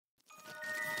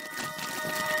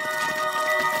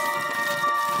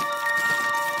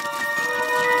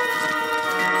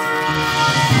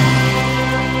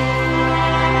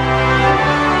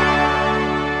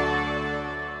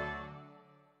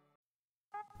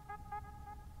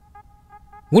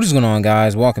What is going on,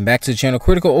 guys? Welcome back to the channel.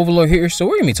 Critical Overlord here. So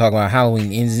we're gonna be talking about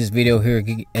Halloween Ends this video here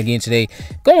again today,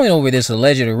 going over this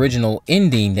alleged original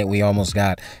ending that we almost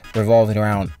got, revolving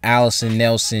around Allison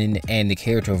Nelson and the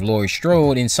character of Laurie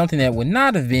Strode, and something that would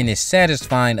not have been as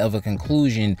satisfying of a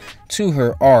conclusion to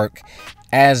her arc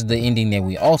as the ending that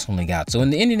we ultimately got. So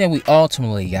in the ending that we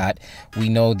ultimately got, we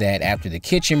know that after the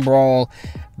kitchen brawl,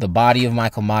 the body of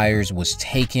Michael Myers was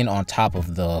taken on top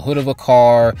of the hood of a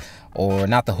car, or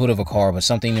not the hood of a car, but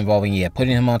something involving,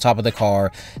 putting him on top of the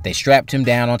car. They strapped him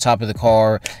down on top of the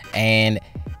car, and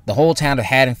the whole town of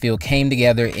Haddonfield came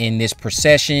together in this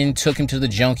procession, took him to the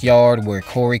junkyard where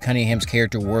Corey Cunningham's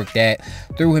character worked at,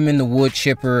 threw him in the wood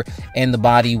chipper, and the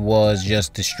body was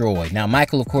just destroyed. Now,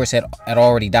 Michael, of course, had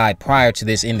already died prior to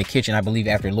this in the kitchen, I believe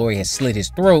after Laurie had slit his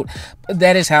throat, but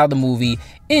that is how the movie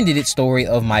ended its story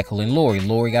of Michael and Laurie.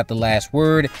 Laurie got the last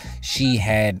word. She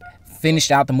had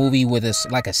finished out the movie with a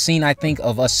scene, I think,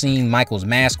 of us seeing Michael's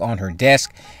mask on her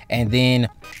desk, and then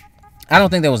I don't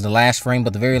think that was the last frame,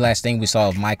 but the very last thing we saw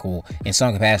of Michael in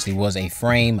some capacity was a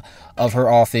frame of her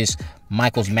office.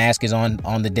 Michael's mask is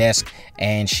on the desk,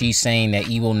 and she's saying that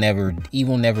evil never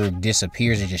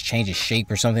disappears, it just changes shape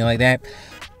or something like that.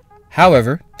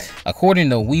 However, according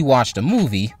to We Watched a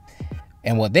Movie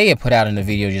and what they had put out in the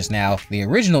video just now, the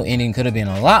original ending could have been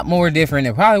a lot more different.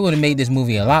 It probably would have made this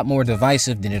movie a lot more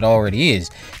divisive than it already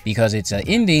is, because it's an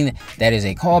ending that is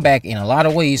a callback in a lot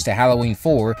of ways to Halloween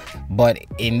 4, but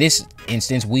in this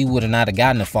instance, we would have not have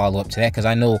gotten a follow-up to that, because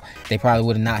I know they probably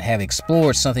would not have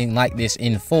explored something like this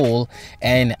in full.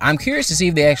 And I'm curious to see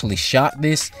if they actually shot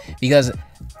this, because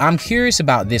I'm curious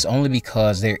about this only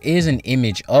because there is an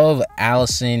image of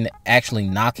Allison actually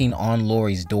knocking on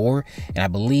Laurie's door, and I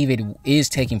believe it is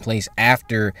taking place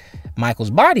after Michael's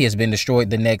body has been destroyed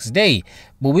the next day,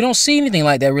 but we don't see anything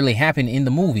like that really happen in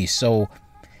the movie. So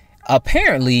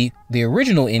apparently the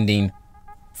original ending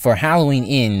for Halloween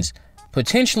Ends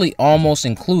potentially almost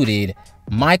included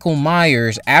Michael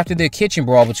Myers after the kitchen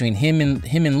brawl between him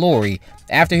and Laurie.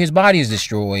 After his body is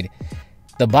destroyed,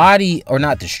 the body, or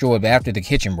not destroyed, but after the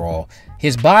kitchen brawl,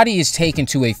 his body is taken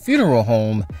to a funeral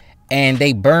home, and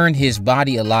they burned his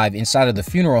body alive inside of the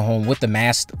funeral home with the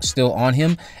mask still on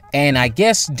him. And I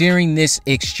guess during this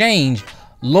exchange,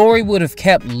 Laurie would have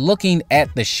kept looking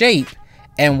at the shape,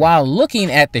 and while looking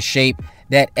at the shape,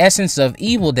 that essence of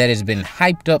evil that has been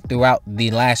hyped up throughout the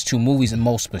last two movies, and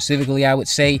most specifically, I would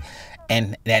say,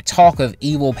 and that talk of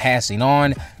evil passing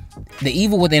on, the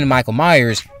evil within Michael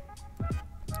Myers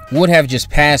would have just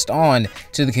passed on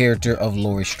to the character of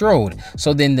Laurie Strode.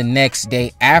 So then the next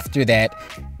day after that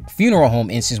funeral home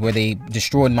instance where they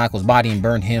destroyed Michael's body and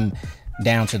burned him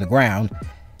down to the ground,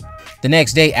 the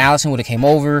next day Allison would have came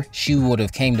over. She would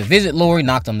have came to visit Laurie,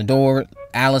 knocked on the door.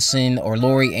 Allison, or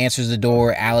Laurie, answers the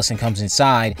door. Allison comes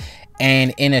inside,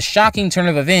 and in a shocking turn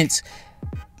of events,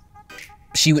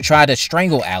 she would try to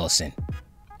strangle Allison.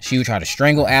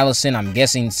 I'm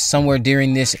guessing somewhere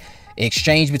during this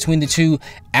exchange between the two,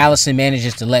 Allison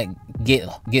manages to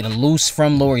get loose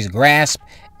from Laurie's grasp,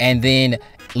 and then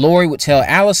Laurie would tell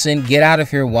Allison, "Get out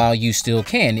of here while you still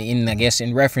can," and I guess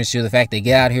in reference to the fact that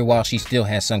get out of here while she still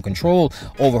has some control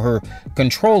over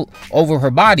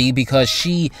her body, because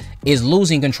she is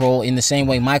losing control in the same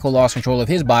way Michael lost control of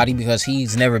his body, because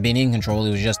he's never been in control.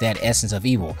 It was just that essence of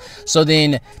evil. So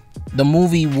then the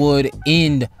movie would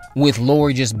end with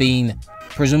Laurie just being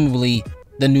presumably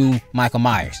the new Michael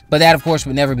Myers, but that of course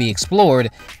would never be explored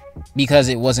because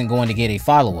it wasn't going to get a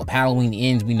follow-up. Halloween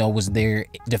Ends, we know, was their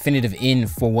definitive end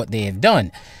for what they have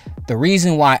done. The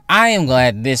reason why I am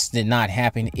glad this did not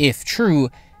happen, if true,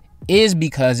 is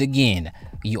because, again,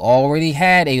 you already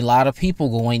had a lot of people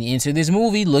going into this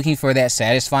movie looking for that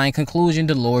satisfying conclusion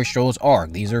to Laurie Strode's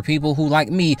arc. These are people who, like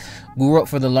me, grew up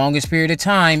for the longest period of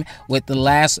time with the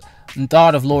last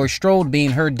thought of Laurie Strode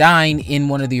being her dying in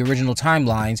one of the original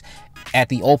timelines at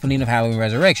the opening of Halloween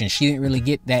Resurrection. She didn't really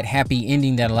get that happy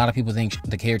ending that a lot of people think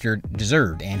the character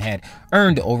deserved and had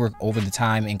earned over the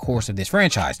time and course of this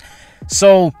franchise.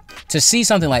 So to see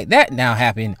something like that now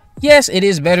happen, yes, it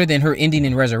is better than her ending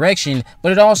in Resurrection,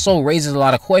 but it also raises a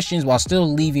lot of questions while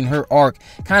still leaving her arc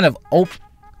kind of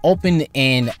open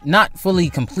and not fully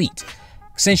complete,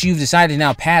 since you've decided to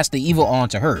now pass the evil on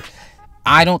to her.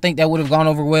 I don't think that would have gone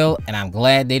over well, and I'm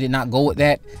glad they did not go with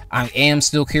that. I am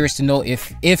still curious to know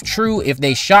if true, if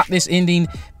they shot this ending.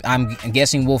 I'm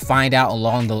guessing we'll find out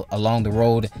along the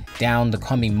road down the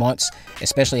coming months,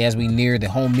 especially as we near the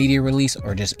home media release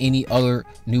or just any other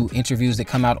new interviews that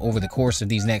come out over the course of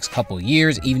these next couple of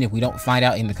years, even if we don't find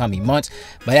out in the coming months.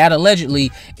 But that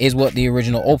allegedly is what the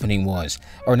original opening was,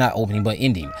 or not opening, but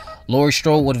ending. Laurie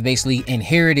Strode would have basically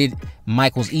inherited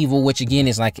Michael's evil, which again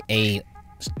is like a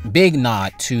big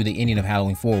nod to the ending of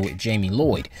Halloween 4 with Jamie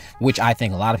Lloyd, which I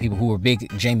think a lot of people who are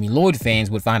big Jamie Lloyd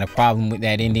fans would find a problem with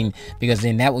that ending, because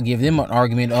then that would give them an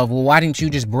argument of, well, why didn't you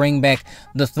just bring back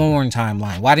the Thorn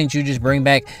timeline? Why didn't you just bring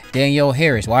back Danielle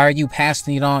Harris? Why are you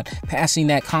passing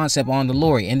that concept on to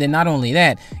Laurie? And then not only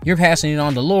that, you're passing it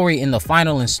on to Laurie in the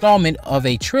final installment of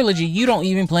a trilogy you don't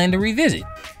even plan to revisit.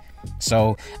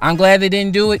 So I'm glad they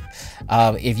didn't do it.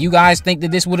 If you guys think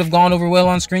that this would have gone over well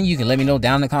on screen, you can let me know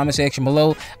down in the comment section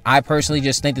below. I personally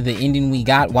just think that the ending we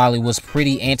got, while it was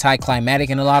pretty anticlimactic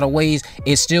in a lot of ways,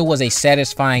 it still was a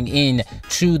satisfying end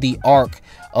to the arc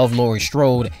of Laurie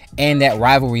Strode and that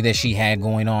rivalry that she had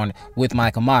going on with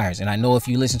Michael Myers. And I know if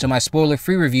you listen to my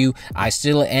spoiler-free review, I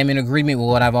still am in agreement with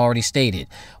what I've already stated.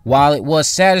 While it was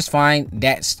satisfying,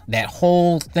 that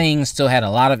whole thing still had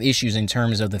a lot of issues in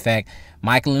terms of the fact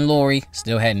Michael and Laurie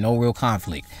still had no real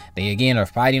conflict. They again are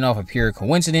fighting off a pure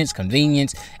coincidence,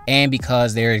 convenience, and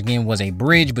because there again was a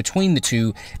bridge between the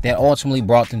two that ultimately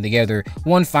brought them together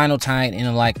one final time,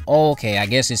 and like, oh, okay, I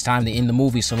guess it's time to end the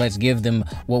movie, so let's give them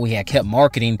what we had kept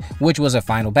marketing, which was a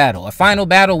final battle. A final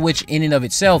battle which in and of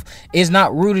itself is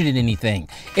not rooted in anything.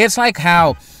 It's like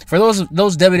how, for those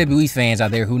WWE fans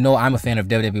out there who know I'm a fan of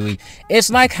WWE,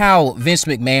 it's like how Vince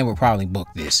McMahon would probably book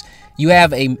this. You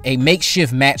have a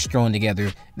makeshift match thrown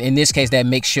together. In this case, that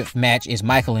makeshift match is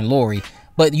Michael and Laurie,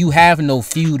 but you have no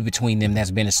feud between them that's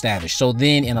been established. So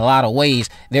then, in a lot of ways,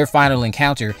 their final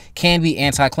encounter can be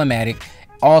anticlimactic.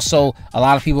 Also, a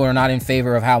lot of people are not in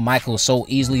favor of how Michael is so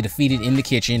easily defeated in the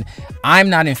kitchen. I'm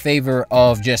not in favor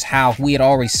of just how we had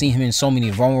already seen him in so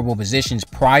many vulnerable positions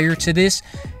prior to this.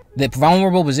 The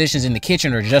vulnerable positions in the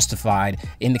kitchen are justified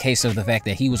in the case of the fact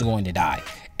that he was going to die.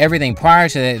 Everything prior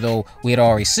to that, though, we had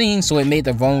already seen, so it made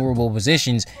the vulnerable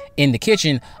positions in the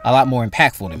kitchen a lot more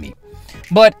impactful to me.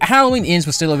 But Halloween Ends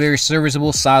was still a very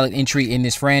serviceable, solid entry in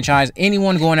this franchise.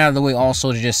 Anyone going out of the way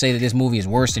also to just say that this movie is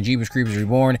worse than Jeepers Creepers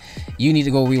Reborn, you need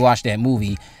to go rewatch that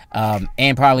movie,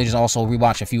 and probably just also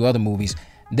rewatch a few other movies.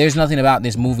 There's nothing about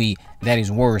this movie that is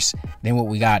worse than what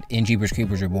we got in Jeepers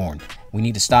Creepers Reborn. We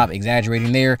need to stop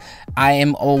exaggerating there. I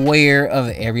am aware of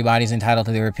everybody's entitled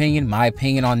to their opinion. My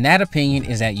opinion on that opinion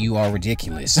is that you are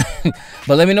ridiculous.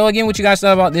 But let me know again what you guys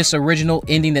thought about this original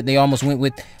ending that they almost went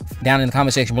with down in the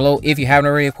comment section below. If you haven't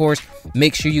already, of course,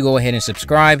 make sure you go ahead and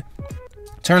subscribe.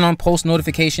 Turn on post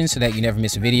notifications so that you never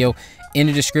miss a video. In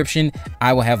the description,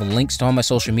 I will have links to all my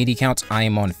social media accounts. I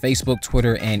am on Facebook,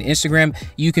 Twitter, and Instagram.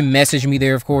 You can message me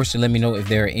there, of course, to let me know if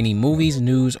there are any movies,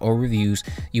 news, or reviews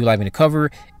you would like me to cover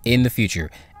in the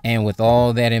future. And with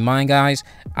all that in mind, guys,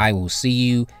 I will see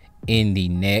you in the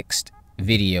next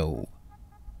video.